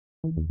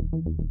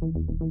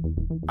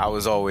I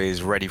was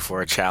always ready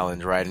for a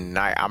challenge, right? And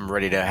I'm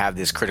ready to have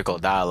this critical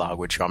dialogue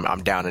with you.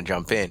 I'm down to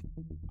jump in.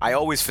 I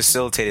always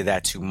facilitated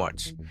that too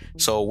much.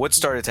 So what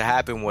started to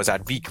happen was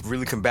I'd be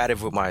really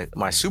combative with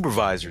my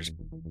supervisors.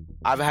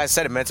 I've had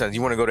said it many times,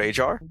 you want to go to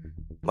HR?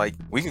 Like,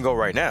 we can go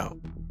right now.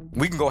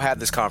 We can go have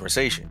this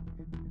conversation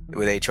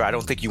with HR. I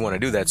don't think you want to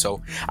do that.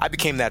 So I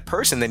became that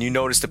person. Then you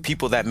notice the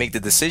people that make the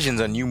decisions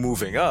on you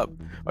moving up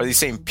are these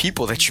same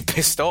people that you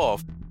pissed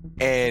off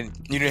and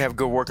you didn't have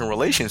good working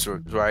relations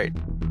with, right?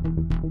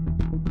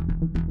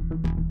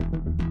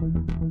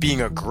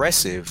 Being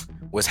aggressive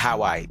was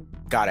how I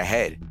got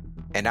ahead.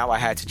 And now I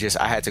had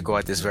to go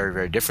at this very,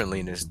 very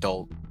differently in this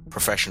adult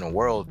professional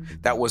world.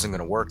 That wasn't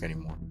going to work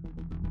anymore.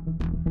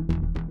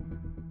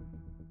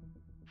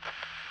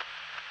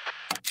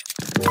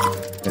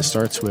 It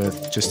starts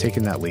with just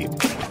taking that leap.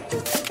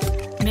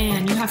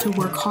 Man, you have to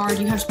work hard.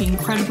 You have to be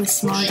incredibly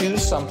smart.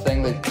 Choose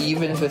something that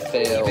even if it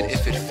fails,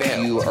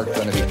 you are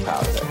going to be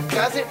proud of it.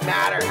 Doesn't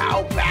matter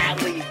how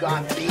badly you've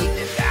gone beaten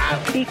in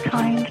battle. Be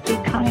kind, be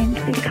kind,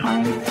 be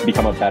kind.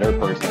 Become a better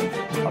person,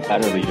 a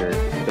better leader,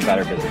 the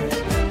better business.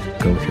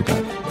 Go with your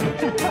gut.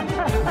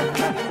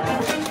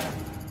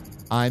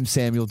 I'm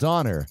Samuel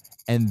Donner,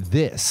 and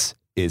this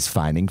is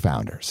Finding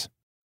Founders.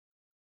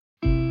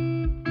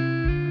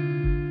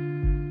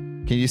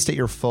 Can you state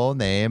your full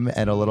name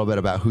and a little bit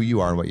about who you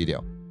are and what you do?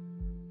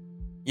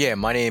 Yeah,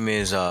 my name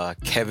is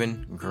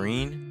Kevin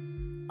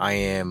Green. I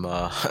am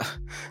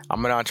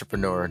I'm an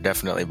entrepreneur,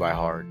 definitely by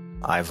heart.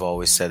 I've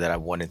always said that I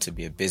wanted to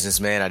be a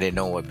businessman. I didn't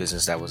know what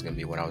business that was going to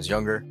be when I was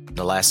younger. In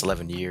the last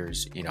 11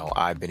 years,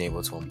 I've been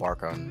able to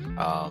embark on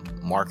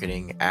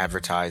marketing,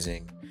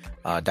 advertising,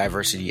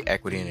 diversity,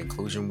 equity, and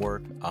inclusion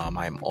work.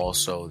 I'm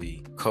also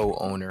the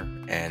co-owner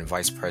and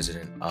vice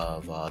president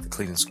of the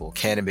Cleveland School of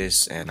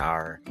Cannabis and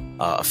our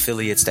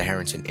affiliates, the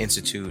Harrington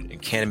Institute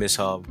and Cannabis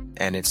Hub.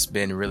 And it's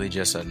been really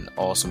just an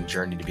awesome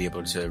journey to be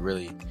able to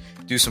really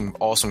do some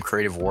awesome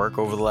creative work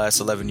over the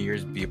last 11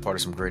 years, be a part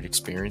of some great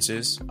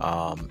experiences,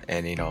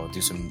 and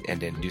do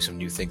some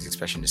new things,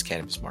 especially in this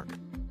cannabis market.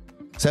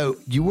 So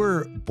you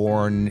were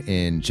born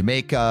in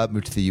Jamaica,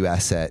 moved to the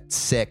U.S. at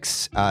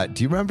 6.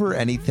 Do you remember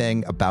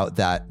anything about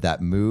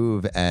that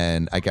move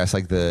and I guess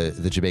like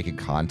the Jamaican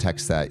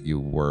context that you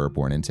were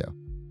born into?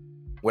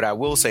 What I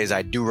will say is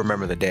I do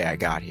remember the day I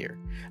got here,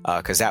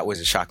 because that was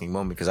a shocking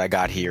moment because I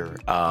got here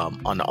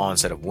on the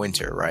onset of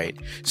winter, right?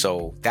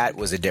 So that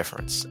was a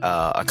difference,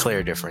 a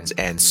clear difference.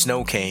 And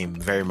snow came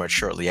very much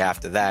shortly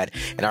after that.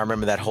 And I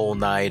remember that whole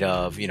night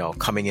of,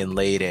 coming in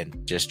late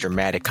and just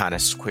dramatic kind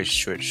of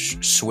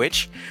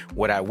switch.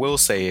 What I will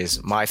say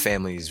is my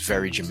family is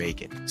very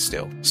Jamaican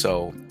still.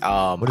 So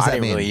what does that I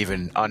didn't mean? really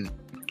even...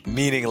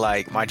 Meaning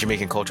like my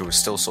Jamaican culture was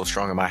still so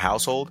strong in my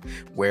household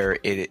where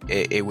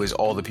it was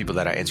all the people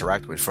that I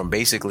interact with from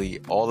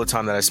basically all the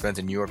time that I spent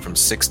in New York from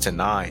 6 to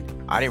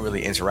 9. I didn't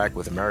really interact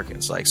with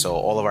Americans. So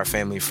all of our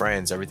family,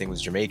 friends, everything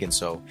was Jamaican.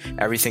 So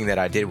everything that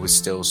I did was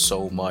still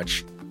so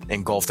much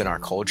engulfed in our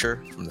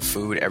culture, from the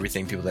food,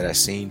 everything, people that I've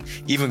seen.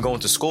 Even going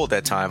to school at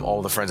that time,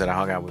 all the friends that I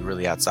hung out with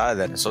really outside of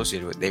that and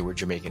associated with, they were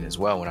Jamaican as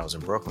well when I was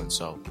in Brooklyn.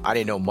 So I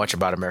didn't know much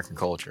about American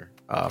culture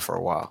for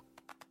a while.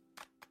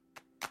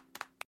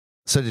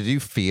 So did you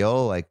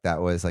feel like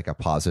that was like a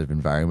positive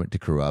environment to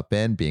grow up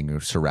in, being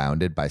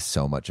surrounded by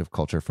so much of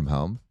culture from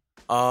home?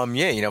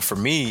 Yeah, for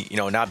me,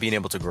 not being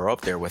able to grow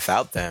up there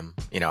without them,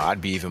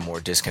 I'd be even more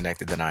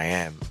disconnected than I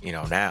am,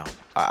 now.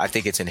 I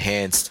think it's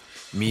enhanced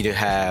me to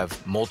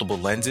have multiple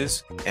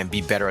lenses and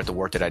be better at the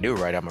work that I do,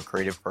 right? I'm a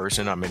creative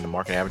person. I'm in the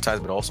marketing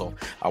advertising, but also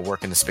I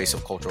work in the space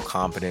of cultural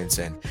competence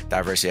and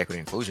diversity, equity,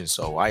 inclusion.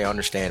 So I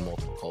understand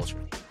multiple cultures.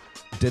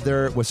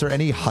 Was there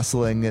any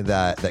hustling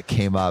that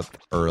came up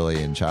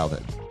early in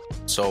childhood?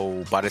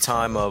 So by the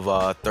time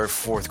of third,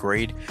 fourth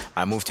grade,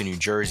 I moved to New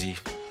Jersey,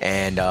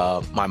 and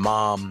my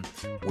mom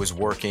was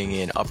working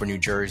in Upper New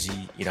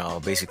Jersey,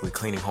 basically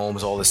cleaning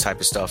homes, all this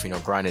type of stuff,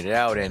 grinding it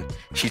out. And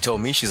she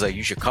told me, she's like,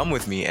 you should come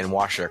with me and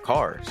wash their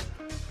cars.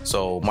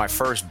 So my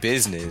first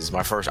business,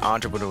 my first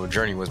entrepreneurial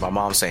journey was my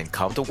mom saying,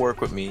 come to work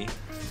with me.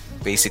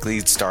 Basically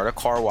start a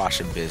car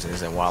washing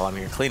business, and while I'm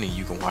here cleaning,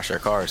 you can wash their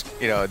cars.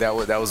 That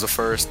was the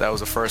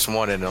first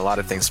one, and a lot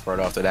of things spurred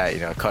after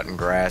that, cutting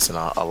grass and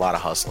a lot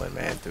of hustling,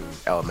 man, through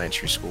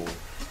elementary school,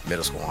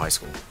 middle school, and high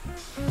school.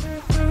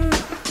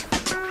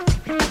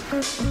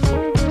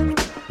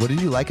 What did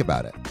you like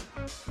about it?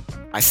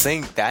 I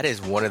think that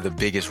is one of the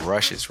biggest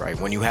rushes, right?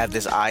 When you have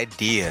this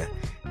idea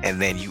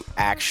and then you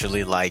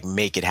actually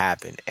make it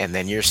happen, and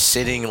then you're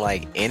sitting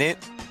in it.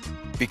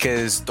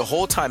 Because the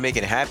whole time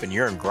making it happen,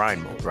 you're in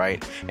grind mode,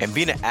 right? And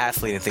being an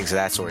athlete and things of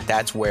that sort,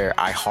 that's where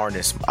I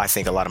harness, I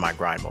think, a lot of my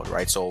grind mode,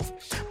 right? So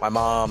my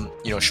mom,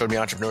 showed me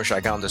entrepreneurship. I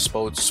got into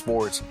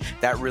sports.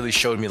 That really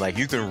showed me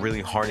you can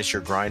really harness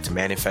your grind to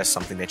manifest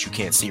something that you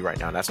can't see right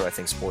now. And that's what I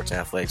think sports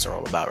and athletics are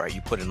all about, right? You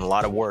put in a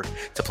lot of work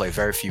to play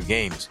very few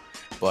games.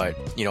 But,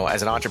 you know,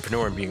 as an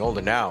entrepreneur and being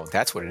older now,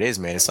 that's what it is,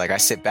 man. It's like I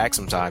sit back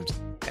sometimes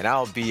and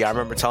I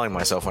remember telling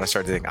myself when I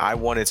started thinking, I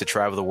wanted to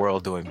travel the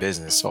world doing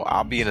business. So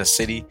I'll be in a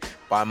city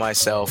by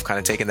myself, kind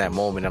of taking that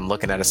moment. I'm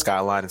looking at a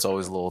skyline. It's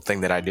always a little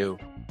thing that I do.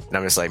 And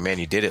I'm just like, man,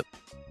 you did it.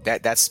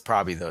 That's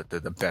probably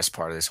the best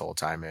part of this whole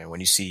time, man.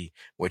 When you see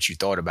what you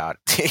thought about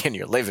and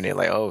you're living it,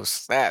 like, oh,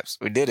 snaps,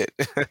 we did it.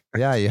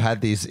 Yeah, you had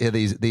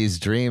these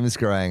dreams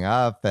growing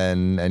up,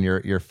 and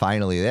you're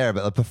finally there.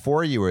 But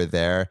before you were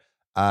there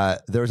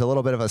was a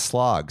little bit of a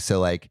slog. So,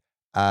 like,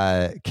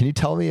 can you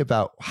tell me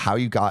about how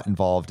you got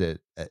involved at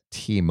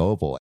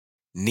T-Mobile?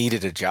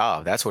 Needed a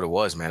job. That's what it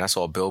was, man. I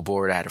saw a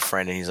billboard. I had a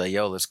friend, and he's like,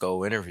 yo, let's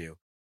go interview.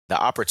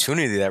 The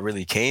opportunity that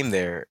really came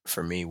there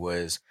for me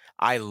was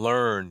I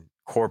learned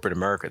corporate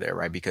America there,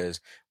 right?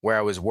 Because where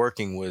I was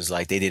working was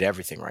like they did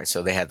everything, right?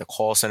 So they had the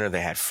call center, they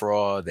had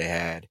fraud, they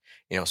had,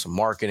 you know, some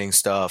marketing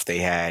stuff, they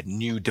had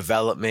new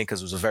development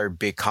because it was a very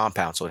big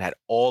compound. So it had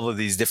all of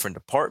these different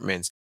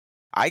departments.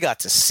 I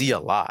got to see a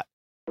lot.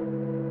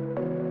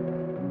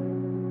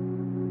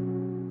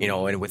 You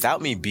know, and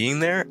without me being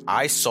there,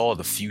 I saw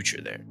the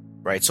future there,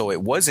 right? So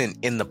it wasn't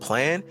in the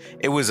plan.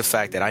 It was the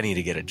fact that I need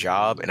to get a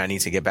job and I need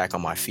to get back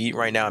on my feet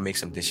right now and make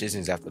some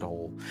decisions after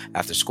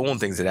school and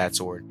things of that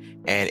sort.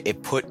 And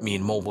it put me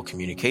in mobile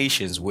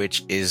communications,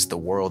 which is the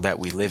world that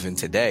we live in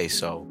today.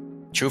 So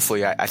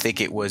truthfully, I think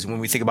it was when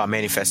we think about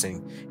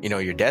manifesting, you know,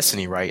 your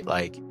destiny, right?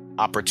 Like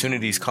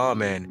opportunities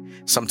come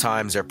and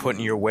sometimes they're put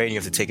in your way and you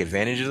have to take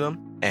advantage of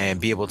them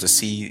and be able to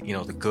see, you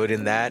know, the good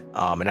in that.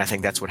 And I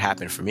think that's what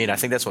happened for me. And I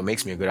think that's what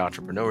makes me a good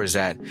entrepreneur is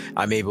that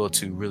I'm able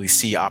to really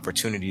see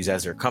opportunities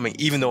as they're coming,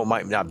 even though it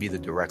might not be the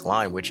direct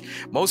line, which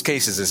most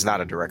cases is not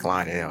a direct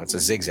line. You know, it's a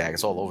zigzag.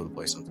 It's all over the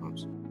place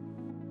sometimes.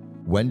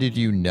 When did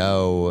you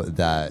know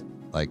that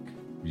like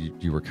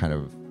you were kind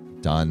of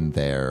done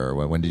there?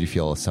 When did you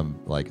feel a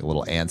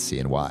little antsy,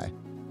 and why?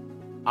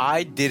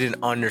 I didn't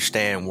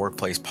understand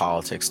workplace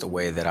politics the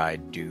way that I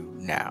do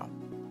now.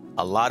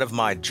 A lot of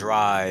my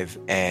drive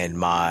and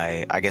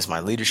my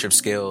leadership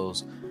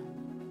skills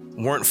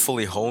weren't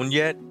fully honed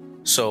yet.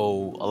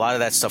 So a lot of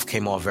that stuff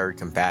came off very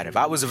combative.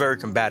 I was a very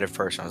combative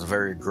person. I was a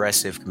very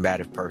aggressive,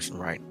 combative person,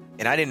 right?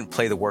 And I didn't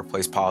play the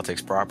workplace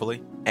politics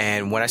properly.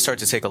 And when I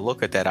started to take a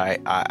look at that,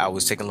 I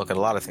was taking a look at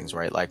a lot of things,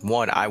 right? Like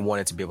one, I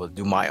wanted to be able to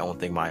do my own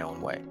thing my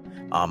own way.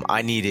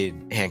 I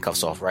needed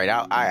handcuffs off, right?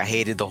 I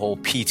hated the whole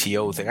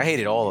PTO thing. I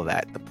hated all of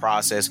that. The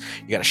process,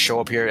 you got to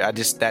show up here.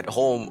 That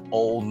whole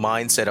old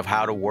mindset of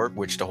how to work,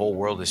 which the whole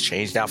world has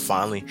changed now.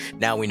 Finally,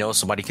 now we know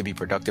somebody can be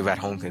productive at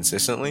home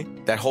consistently.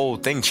 That whole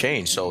thing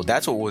changed. So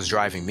that's what was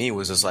driving me,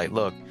 was just like,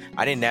 look,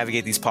 I didn't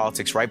navigate these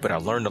politics right, but I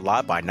learned a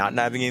lot by not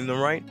navigating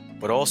them right.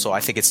 But also I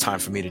think it's time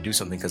for me to do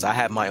something because I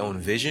have my own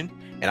vision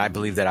and I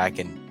believe that I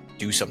can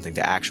do something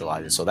to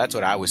actualize it. So that's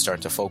what I was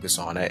starting to focus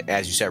on.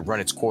 As you said,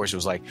 run its course. It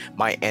was like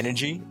my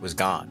energy was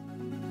gone.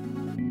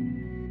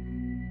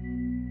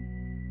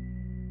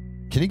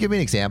 Can you give me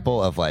an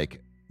example of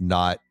like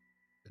not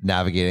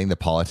navigating the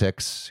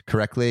politics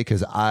correctly?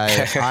 Because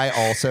I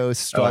also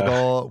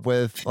struggle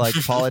with like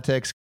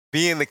politics.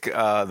 Being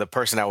the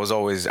person I was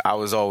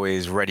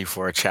always ready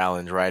for a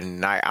challenge, right?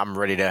 And I'm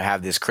ready to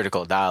have this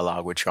critical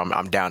dialogue, which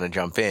I'm down to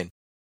jump in.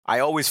 I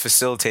always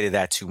facilitated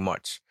that too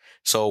much.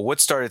 So what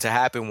started to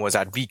happen was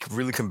I'd be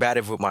really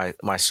combative with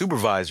my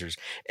supervisors.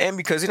 And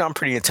because, you know, I'm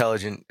pretty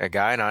intelligent a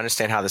guy and I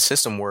understand how the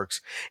system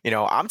works, you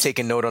know, I'm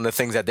taking note on the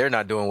things that they're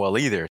not doing well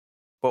either.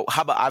 But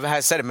how about,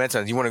 I've said it many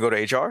times, you want to go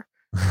to HR?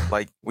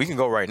 Like, we can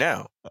go right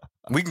now.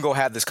 We can go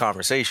have this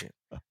conversation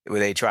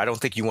with HR. I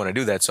don't think you want to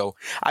do that. So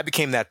I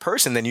became that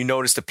person. Then you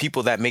notice the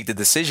people that make the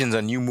decisions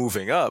on you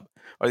moving up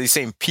are these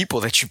same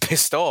people that you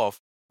pissed off.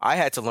 I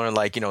had to learn,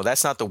 like, you know,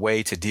 that's not the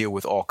way to deal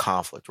with all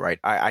conflict, right?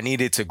 I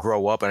needed to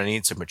grow up and I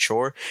needed to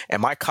mature.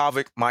 And my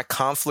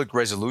conflict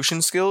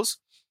resolution skills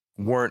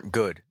weren't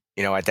good,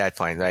 you know, at that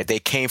point, right? They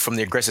came from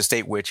the aggressive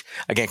state, which,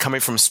 again,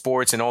 coming from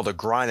sports and all the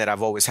grind that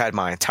I've always had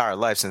my entire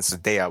life since the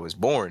day I was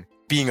born,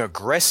 being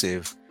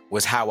aggressive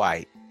was how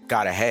I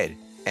got ahead.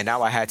 And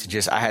now I had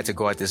to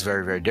go at this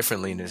very, very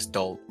differently in this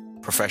adult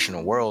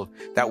professional world.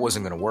 That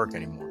wasn't going to work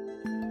anymore.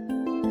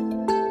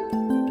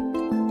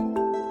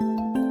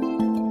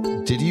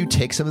 Did you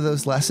take some of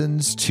those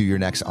lessons to your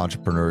next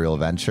entrepreneurial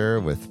venture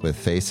with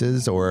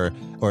Faces, or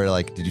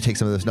like did you take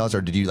some of those notes,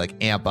 or did you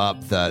like amp up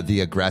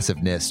the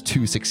aggressiveness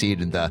to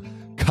succeed in the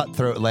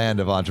cutthroat land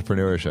of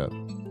entrepreneurship?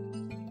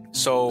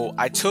 So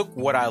I took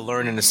what I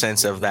learned in the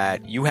sense of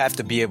that you have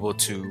to be able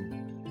to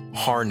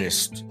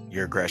harness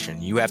your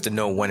aggression. You have to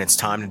know when it's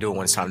time to do it,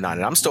 when it's time not.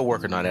 And I'm still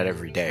working on that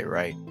every day,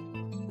 right?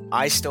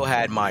 I still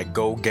had my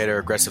go-getter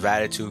aggressive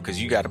attitude because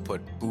you got to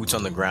put boots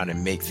on the ground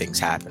and make things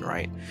happen,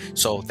 right?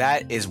 So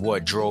that is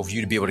what drove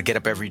you to be able to get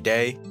up every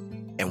day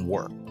and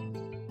work.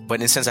 But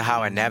in the sense of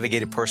how I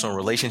navigated personal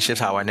relationships,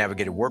 how I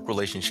navigated work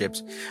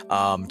relationships,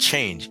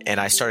 changed.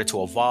 And I started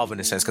to evolve in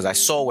a sense because I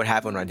saw what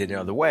happened when I did it the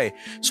other way.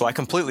 So I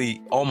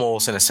completely,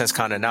 almost in a sense,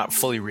 kind of not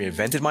fully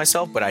reinvented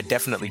myself, but I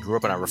definitely grew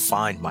up and I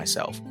refined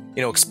myself.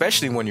 You know,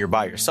 especially when you're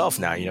by yourself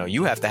now, you know,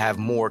 you have to have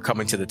more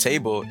coming to the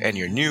table and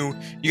you're new.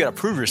 You got to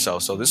prove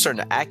yourself. So there's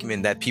certain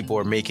acumen that people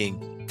are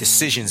making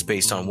decisions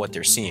based on what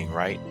they're seeing,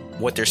 right?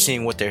 What they're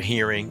seeing, what they're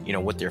hearing,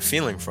 what they're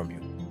feeling from you.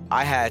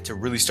 I had to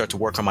really start to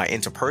work on my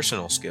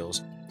interpersonal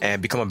skills and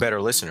become a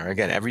better listener.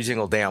 Again, every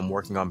single day I'm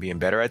working on being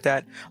better at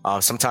that.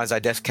 Sometimes I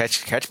just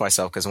catch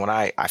myself, because when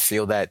I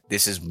feel that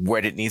this is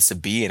where it needs to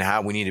be and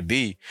how we need to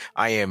be,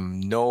 I am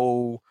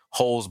no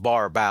holds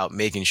bar about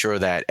making sure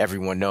that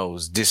everyone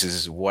knows this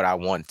is what I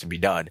want to be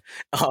done,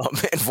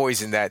 and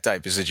voicing that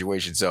type of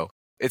situation. So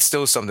it's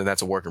still something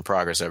that's a work in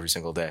progress every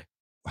single day.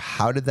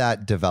 How did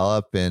that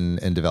develop in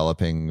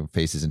developing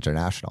Faces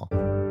International?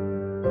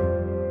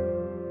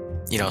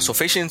 So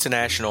Faces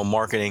International,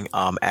 marketing,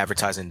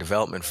 advertising,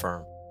 development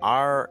firm.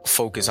 Our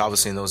focus,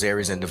 obviously, in those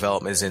areas in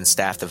development is in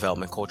staff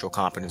development, cultural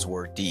competence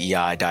work,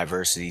 DEI,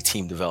 diversity,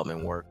 team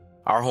development work.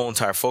 Our whole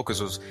entire focus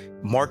was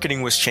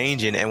marketing was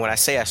changing. And when I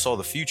say I saw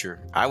the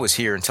future, I was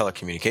here in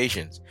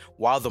telecommunications.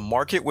 While the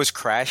market was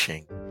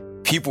crashing,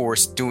 people were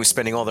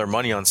spending all their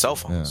money on cell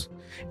phones.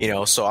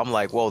 Yeah. So I'm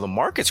like, well, the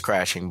market's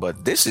crashing,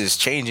 but this is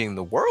changing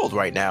the world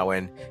right now,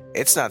 and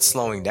it's not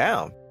slowing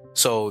down.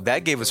 So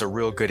that gave us a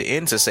real good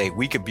in to say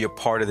we could be a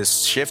part of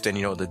this shift. And,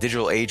 the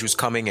digital age was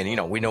coming,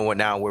 and, we know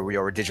where we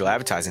are with digital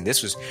advertising.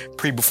 This was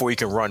before you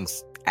can run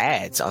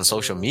ads on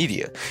social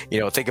media.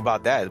 Think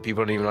about that.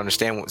 People don't even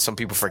understand. Some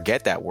people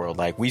forget that world.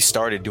 Like, we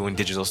started doing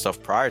digital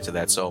stuff prior to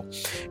that. So,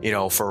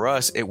 for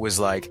us, it was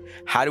like,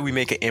 how do we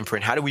make an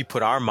imprint? How do we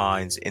put our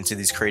minds into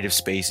these creative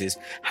spaces?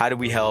 How do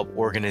we help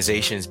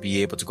organizations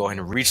be able to go ahead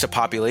and reach the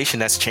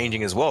population that's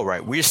changing as well,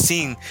 right? We're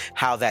seeing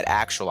how that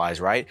actualized,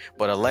 right?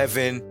 But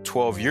 11,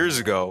 12 years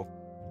ago,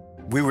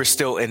 we were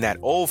still in that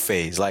old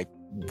phase. Like,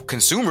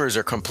 consumers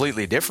are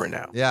completely different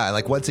now. Yeah.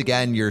 Like, once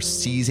again, you're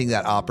seizing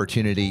that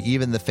opportunity,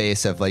 even in the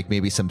face of like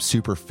maybe some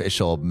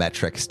superficial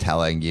metrics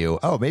telling you,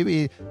 oh,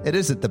 maybe it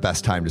isn't the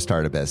best time to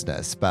start a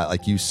business, but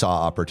like, you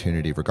saw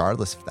opportunity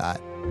regardless of that.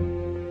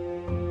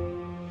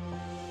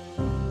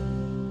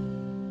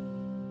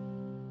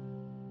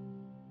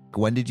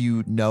 When did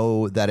you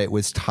know that it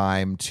was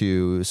time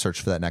to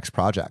search for that next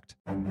project?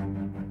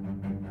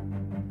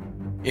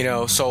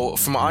 So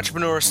from an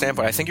entrepreneur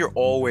standpoint, I think you're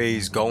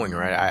always going,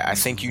 right? I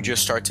think you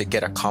just start to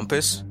get a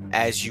compass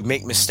as you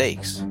make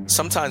mistakes.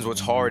 Sometimes what's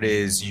hard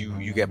is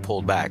you get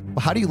pulled back. Well,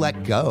 how do you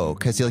let go?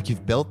 Because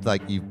you've built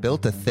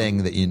a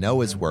thing that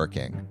is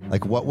working.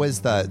 Like, what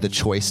was the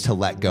choice to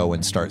let go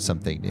and start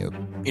something new?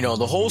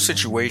 The whole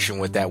situation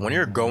with that, when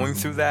you're going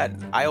through that,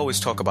 I always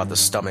talk about the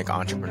stomach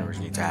entrepreneurs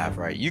need to have,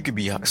 right? You could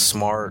be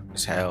smart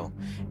as hell,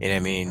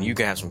 and you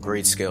can have some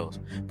great skills.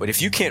 But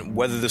if you can't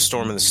weather the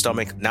storm in the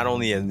stomach, not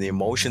only in the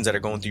emotions that are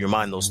going through your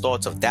mind, those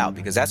thoughts of doubt,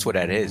 because that's what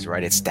that is,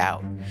 right? It's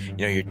doubt.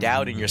 You're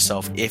doubting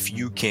yourself if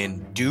you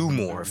can do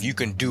more, if you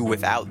can do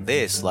without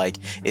this. Like,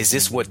 is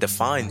this what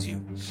defines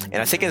you?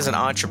 And I think as an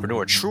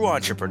entrepreneur, a true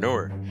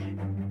entrepreneur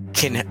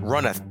can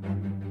run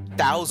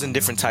 1,000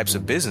 different types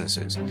of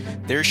businesses.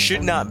 There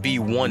should not be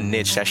one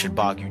niche that should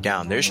bog you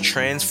down. There's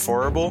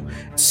transferable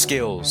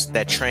skills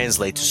that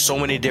translate to so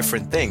many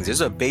different things.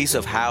 There's a base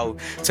of how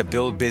to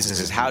build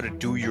businesses, how to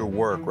do your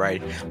work,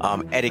 right?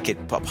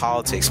 Etiquette,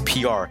 politics,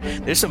 PR.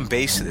 There's some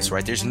base to this,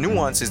 right? There's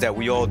nuances that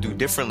we all do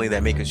differently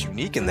that make us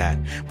unique in that.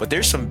 But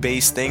there's some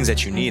base things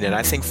that you need. And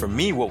I think for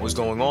me, what was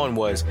going on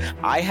was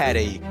I had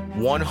a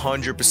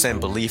 100%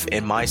 belief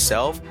in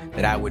myself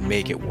that I would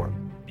make it work.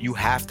 You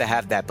have to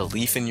have that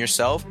belief in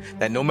yourself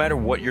that no matter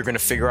what, you're going to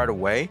figure out a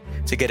way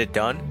to get it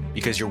done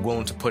because you're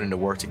willing to put in the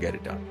work to get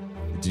it done.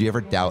 Did you ever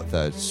doubt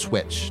the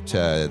switch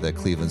to the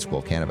Cleveland School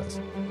of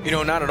Cannabis?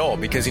 Not at all,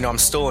 because, I'm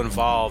still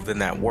involved in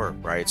that work,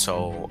 right?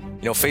 So,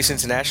 Face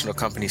International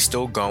company is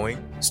still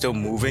going, still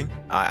moving.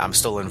 I'm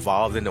still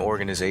involved in the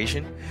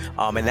organization.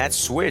 And that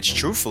switch,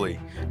 truthfully,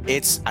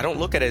 I don't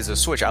look at it as a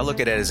switch. I look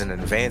at it as an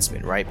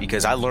advancement, right?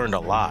 Because I learned a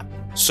lot.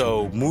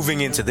 So moving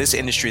into this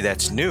industry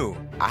that's new,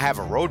 I have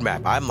a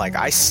roadmap. I'm like,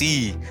 I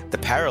see the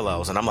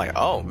parallels and I'm like,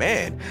 oh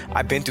man,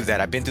 I've been through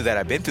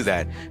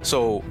that.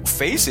 So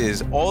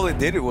Faces, all it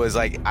did was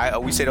like,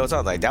 we say it all the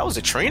time, like that was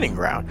a training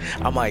ground.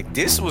 I'm like,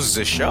 this was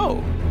the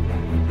show.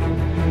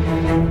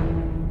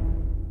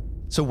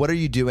 So what are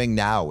you doing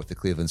now with the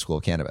Cleveland School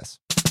of Cannabis?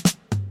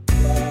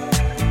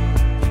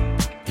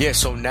 Yeah,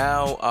 so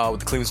now with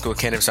the Cleveland School of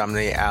Cannabis, I'm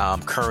the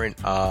current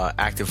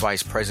active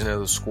vice president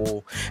of the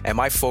school. And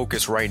my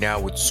focus right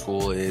now with the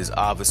school is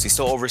obviously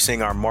still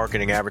overseeing our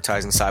marketing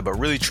advertising side, but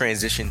really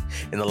transition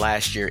in the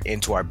last year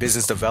into our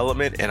business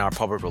development and our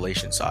public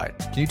relations side.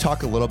 Can you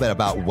talk a little bit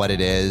about what it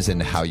is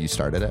and how you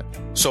started it?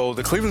 So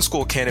the Cleveland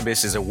School of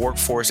Cannabis is a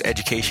workforce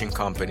education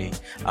company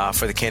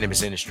for the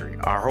cannabis industry.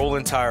 Our whole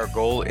entire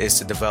goal is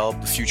to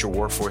develop the future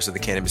workforce of the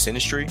cannabis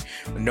industry,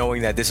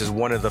 knowing that this is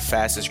one of the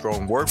fastest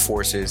growing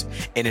workforces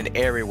in an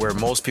area where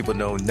most people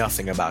know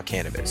nothing about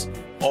cannabis.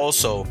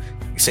 Also,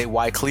 you say,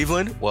 why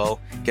Cleveland? Well,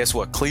 guess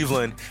what?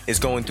 Cleveland is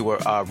going through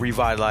a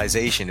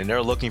revitalization, and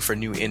they're looking for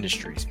new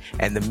industries.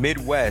 And the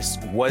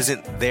Midwest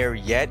wasn't there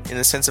yet in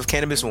the sense of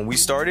cannabis when we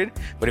started.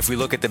 But if we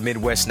look at the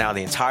Midwest now,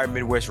 the entire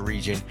Midwest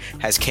region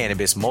has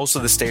cannabis. Most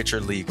of the states are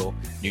legal.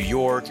 New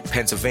York,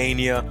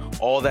 Pennsylvania,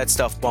 all that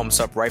stuff bumps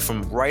up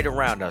right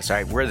around us,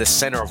 right? We're the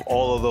center of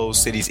all of those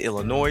cities,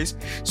 Illinois.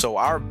 So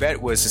our bet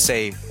was to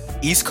say,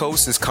 East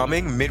Coast is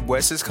coming,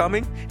 Midwest is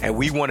coming, and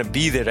we want to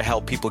be there to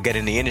help people get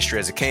in the industry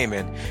as it came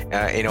in.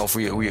 If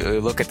we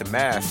look at the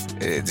math,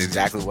 it's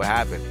exactly what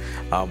happened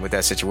with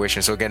that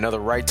situation. So again, another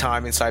right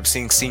time inside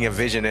seeing a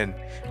vision and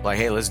like,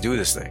 hey, let's do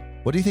this thing.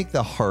 What do you think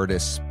the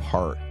hardest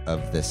part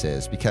of this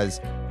is? Because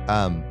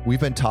we've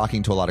been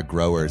talking to a lot of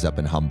growers up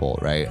in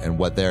Humboldt, right? And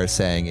what they're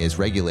saying is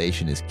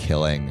regulation is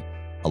killing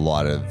a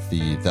lot of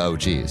the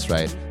OGs,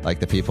 right?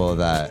 Like the people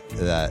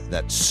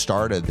that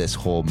started this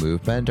whole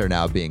movement are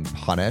now being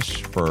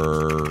punished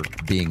for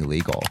being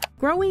legal.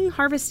 Growing,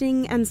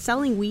 harvesting, and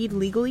selling weed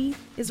legally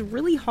is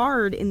really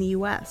hard in the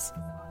US.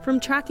 From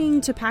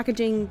tracking to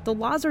packaging, the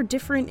laws are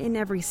different in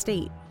every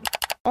state.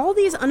 All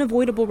these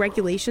unavoidable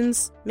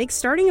regulations make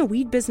starting a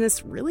weed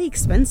business really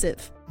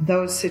expensive.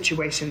 Those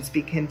situations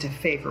begin to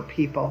favor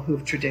people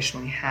who've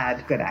traditionally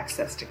had good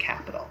access to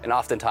capital. And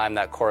oftentimes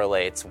that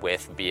correlates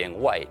with being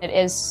white. It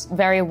is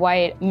very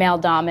white, male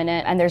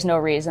dominant, and there's no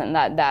reason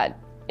that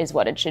is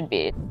what it should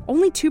be.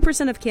 Only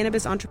 2% of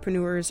cannabis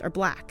entrepreneurs are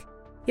Black.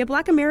 Yet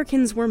Black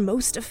Americans were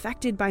most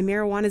affected by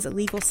marijuana's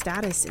illegal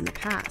status in the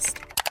past.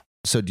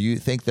 So do you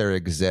think there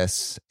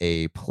exists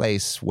a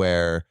place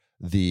where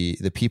the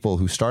people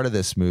who started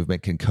this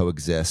movement can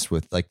coexist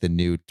with like the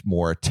new,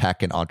 more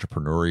tech and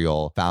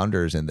entrepreneurial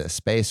founders in this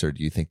space, or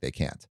do you think they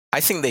can't?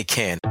 I think they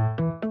can.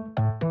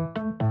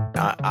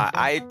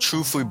 I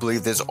truthfully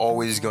believe there's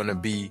always going to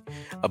be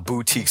a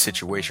boutique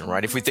situation,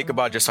 right? If we think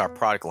about just our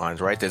product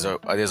lines, right? There's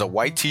a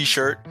white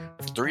t-shirt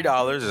for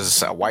 $3.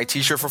 There's a white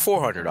t-shirt for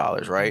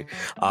 $400, right?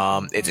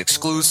 It's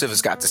exclusive.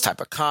 It's got this type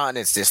of cotton.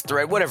 It's this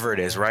thread, whatever it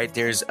is, right?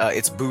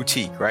 It's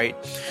boutique, right?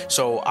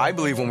 So I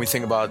believe when we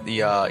think about the,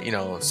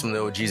 some of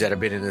the OGs that have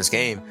been in this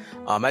game,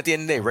 at the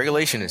end of the day,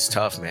 regulation is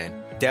tough,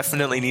 man.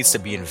 Definitely needs to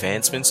be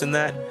advancements in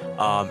that.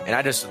 And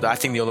I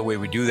think the only way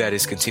we do that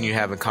is continue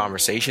having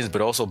conversations,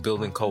 but also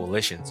building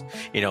coalitions.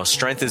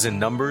 Strength is in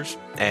numbers,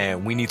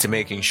 and we need to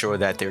making sure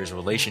that there's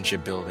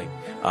relationship building,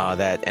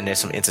 and there's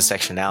some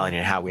intersectionality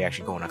in how we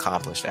actually go and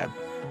accomplish that.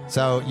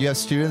 So you have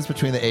students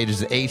between the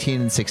ages of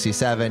 18 and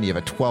 67. You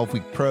have a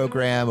 12-week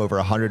program, over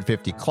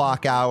 150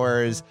 clock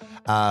hours.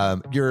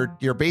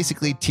 You're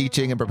basically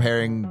teaching and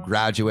preparing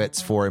graduates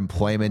for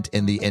employment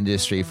in the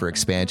industry, for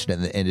expansion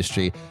in the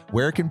industry.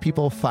 Where can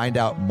people find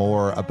out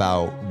more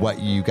about what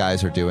you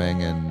guys are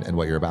doing and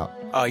what you're about?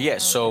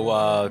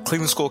 So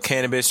Cleveland School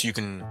Cannabis, you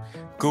can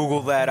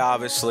Google that,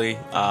 obviously.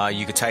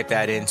 You can type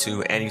that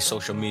into any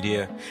social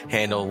media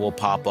handle, will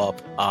pop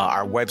up.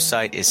 Our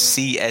website is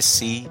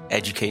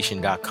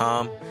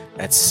csceducation.com.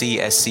 That's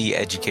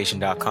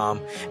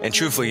csceducation.com. And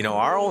truthfully,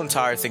 our whole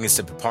entire thing is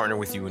to partner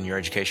with you in your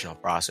educational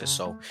process.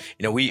 So,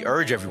 we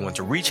urge everyone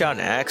to reach out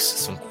and ask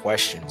some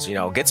questions,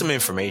 get some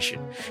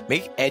information,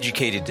 make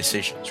educated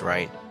decisions,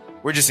 right?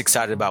 We're just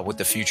excited about what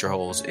the future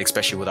holds,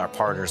 especially with our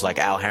partners like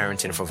Al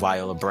Harrington for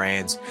Viola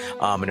Brands,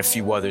 and a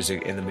few others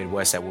in the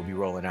Midwest that will be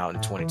rolling out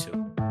in 2022.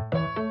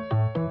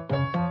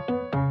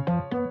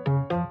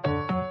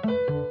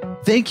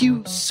 Thank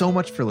you so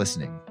much for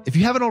listening. If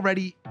you haven't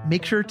already,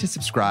 make sure to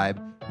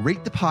subscribe,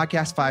 rate the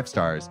podcast 5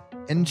 stars,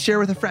 and share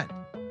with a friend.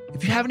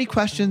 If you have any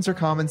questions or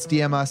comments,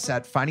 DM us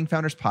at Finding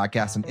Founders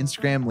Podcast on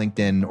Instagram,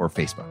 LinkedIn, or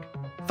Facebook.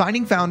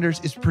 Finding Founders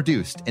is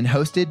produced and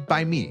hosted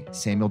by me,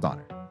 Samuel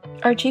Donner.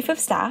 Our Chief of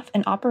Staff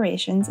and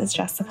Operations is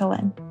Jessica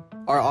Lynn.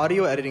 Our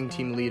audio editing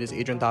team lead is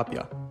Adrian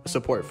Tapia.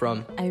 Support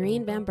from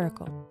Irene Van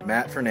Berkel,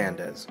 Matt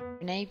Fernandez,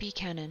 Renee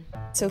Buchanan,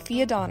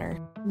 Sophia Donner,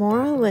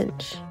 Maura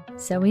Lynch,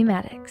 Zoe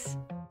Maddox,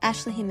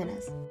 Ashley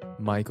Jimenez,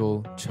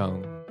 Michael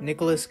Chung,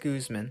 Nicholas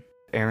Guzman,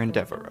 Aaron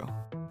Devereaux,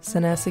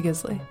 Sanessa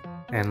Gisley,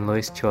 and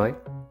Lois Choi.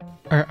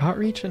 Our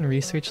outreach and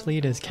research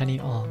lead is Kenny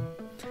Ong,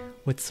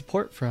 with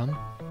support from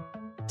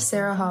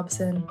Sarah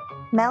Hobson,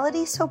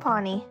 Melody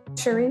Sopani,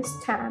 Charisse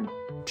Tam,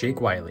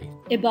 Jake Wiley,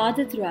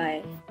 Ibadat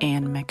Rai,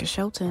 and Mecca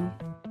Shelton.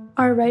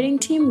 Our writing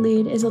team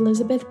lead is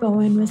Elizabeth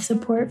Bowen with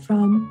support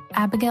from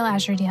Abigail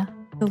Azurdia,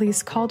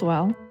 Elise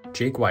Caldwell,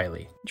 Jake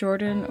Wiley,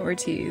 Jordan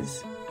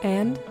Ortiz,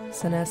 and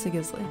Sanessa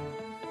Gisley.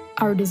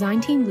 Our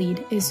design team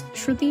lead is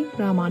Shruti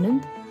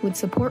Ramanand with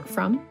support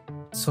from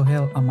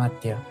Sohail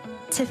Amatya,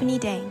 Tiffany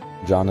Dang,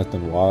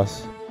 Jonathan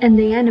Wass, and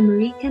Diana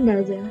Marie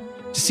Candaza.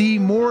 To see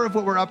more of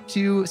what we're up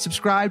to,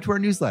 subscribe to our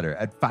newsletter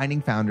at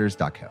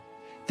findingfounders.co.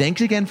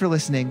 Thanks again for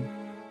listening,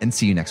 and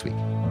see you next week.